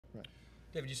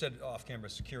David, you said off-camera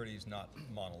security is not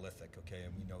monolithic, okay,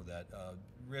 and we know that.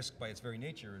 Risk, by its very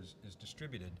nature, is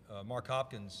distributed. Mark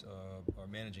Hopkins, our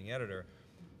managing editor,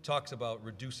 talks about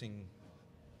reducing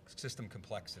system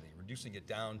complexity, reducing it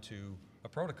down to a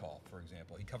protocol, for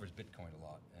example. He covers Bitcoin a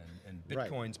lot, and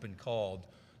Bitcoin's been called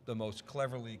the most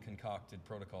cleverly concocted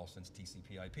protocol since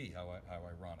TCP/IP. How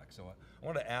ironic. So I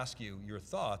wanted to ask you your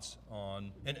thoughts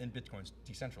on, and Bitcoin's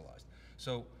decentralized.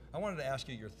 So I wanted to ask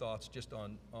you your thoughts just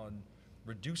on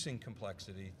reducing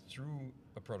complexity through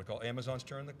a protocol. Amazon's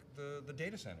turned the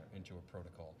data center into a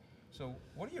protocol. So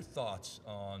what are your thoughts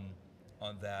on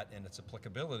that and its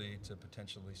applicability to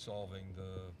potentially solving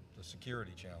the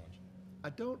security challenge?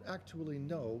 I don't actually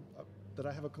know that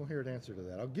I have a coherent answer to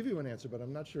that. I'll give you an answer, but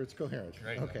I'm not sure it's coherent.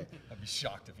 Great. Okay. I'd be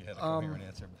shocked if you had a coherent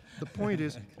answer. The point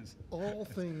is, all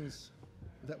things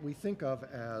that we think of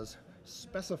as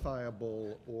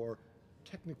specifiable or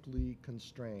technically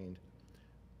constrained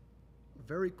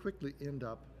very quickly end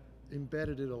up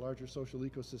embedded in a larger social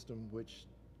ecosystem, which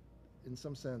in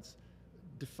some sense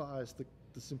defies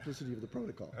the simplicity of the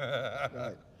protocol.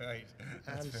 Right. Right.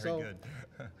 That's and very so good.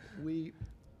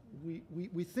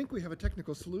 we think we have a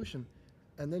technical solution,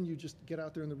 and then you just get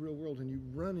out there in the real world and you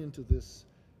run into this,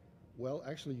 well,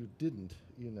 actually you didn't,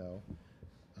 you know.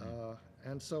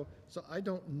 And so I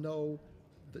don't know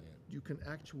that you can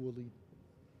actually,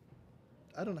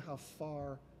 I don't know how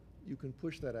far you can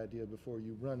push that idea before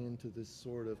you run into this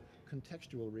sort of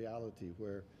contextual reality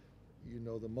where, you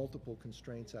know, the multiple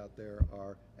constraints out there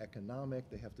are economic,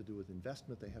 they have to do with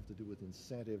investment, they have to do with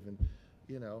incentive, and,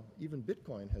 you know, even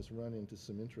Bitcoin has run into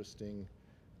some interesting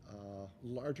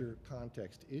larger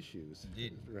context issues.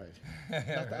 Indeed.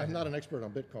 Right. I'm not an expert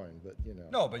on Bitcoin, but, you know.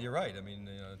 No, but you're right. I mean,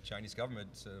 the Chinese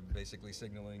government's basically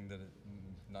signaling that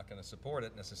it's not going to support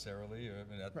it necessarily.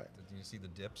 I mean, right. You see the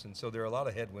dips, and so there are a lot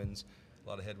of headwinds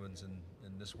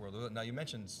in this world. Now, you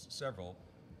mentioned several.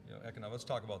 You know, economic. Let's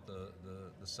talk about the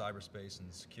cyberspace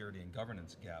and security and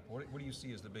governance gap. What do you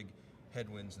see as the big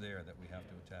headwinds there that we have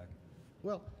to attack?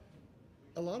 Well,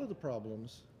 a lot of the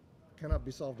problems cannot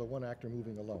be solved by one actor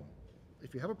moving alone.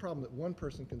 If you have a problem that one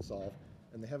person can solve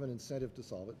and they have an incentive to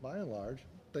solve it, by and large,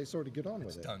 they sort of get on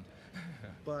with it. It's done.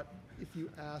 But if you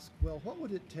ask, well, what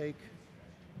would it take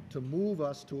to move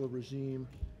us to a regime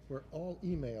where all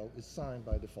email is signed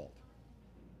by default?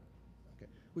 Okay.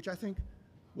 Which I think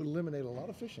would eliminate a lot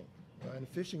of phishing. And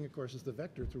phishing, of course, is the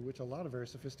vector through which a lot of very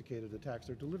sophisticated attacks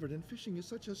are delivered. And phishing is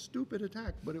such a stupid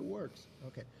attack, but it works.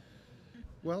 Okay.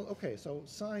 Well, okay, so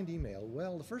signed email.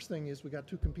 Well, the first thing is we got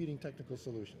two competing technical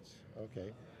solutions.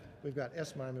 Okay. We've got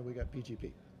SMIME and we got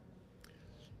PGP.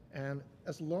 And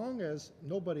as long as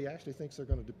nobody actually thinks they're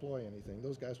going to deploy anything,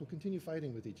 those guys will continue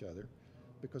fighting with each other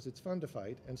because it's fun to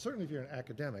fight. And certainly if you're an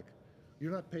academic,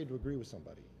 you're not paid to agree with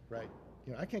somebody, right?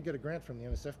 You know, I can't get a grant from the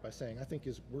NSF by saying, I think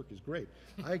his work is great.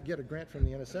 I get a grant from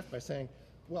the NSF by saying,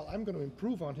 well, I'm going to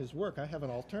improve on his work. I have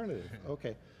an alternative.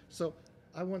 Okay, so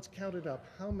I once counted up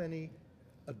how many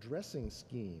addressing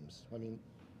schemes, I mean,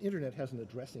 internet has an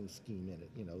addressing scheme in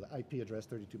it, you know, the IP address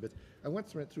 32 bits. I went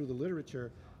through the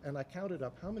literature and I counted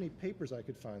up how many papers I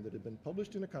could find that had been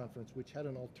published in a conference which had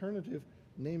an alternative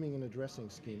naming and addressing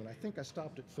scheme, and I think I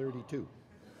stopped at 32.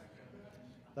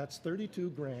 That's 32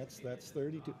 grants, that's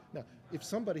 32. Now, if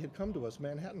somebody had come to us,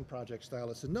 Manhattan Project style,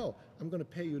 and said, no, I'm going to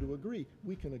pay you to agree,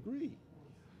 we can agree.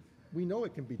 We know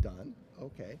it can be done,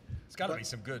 okay. It's got to be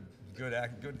some good right.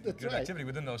 activity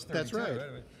within those 32. That's right.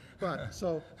 Right? But,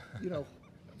 so, you know,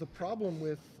 the problem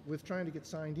with trying to get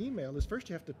signed email is first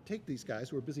you have to take these guys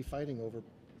who are busy fighting over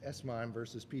SMIME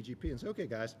versus PGP and say, okay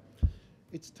guys,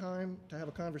 it's time to have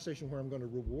a conversation where I'm going to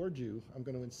reward you, I'm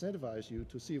going to incentivize you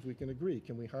to see if we can agree.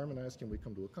 Can we harmonize? Can we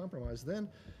come to a compromise? Then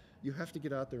you have to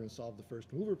get out there and solve the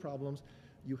first mover problems.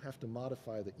 You have to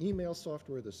modify the email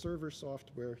software, the server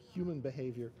software, human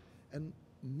behavior, and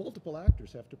multiple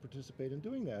actors have to participate in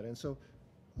doing that. And so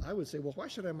I would say, well, why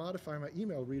should I modify my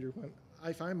email reader when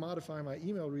if I modify my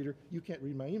email reader, you can't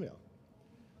read my email?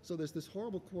 So there's this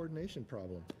horrible coordination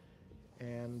problem.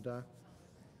 And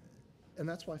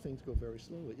that's why things go very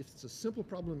slowly. If it's a simple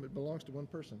problem that belongs to one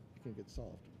person, it can get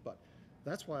solved. But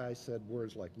that's why I said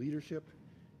words like leadership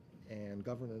and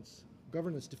governance.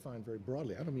 Governance defined very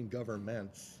broadly. I don't mean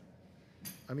governments.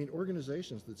 I mean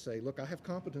organizations that say, look, I have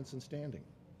competence in standing.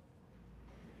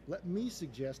 Let me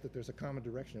suggest that there's a common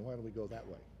direction, and why don't we go that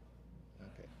way?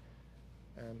 Okay.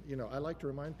 And you know, I like to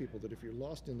remind people that if you're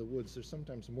lost in the woods, there's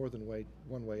sometimes more than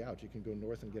one way out. You can go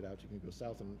north and get out, you can go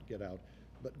south and get out,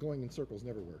 but going in circles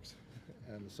never works.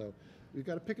 And so we've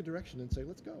got to pick a direction and say,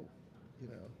 let's go, you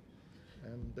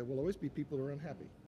know. And there will always be people who are unhappy.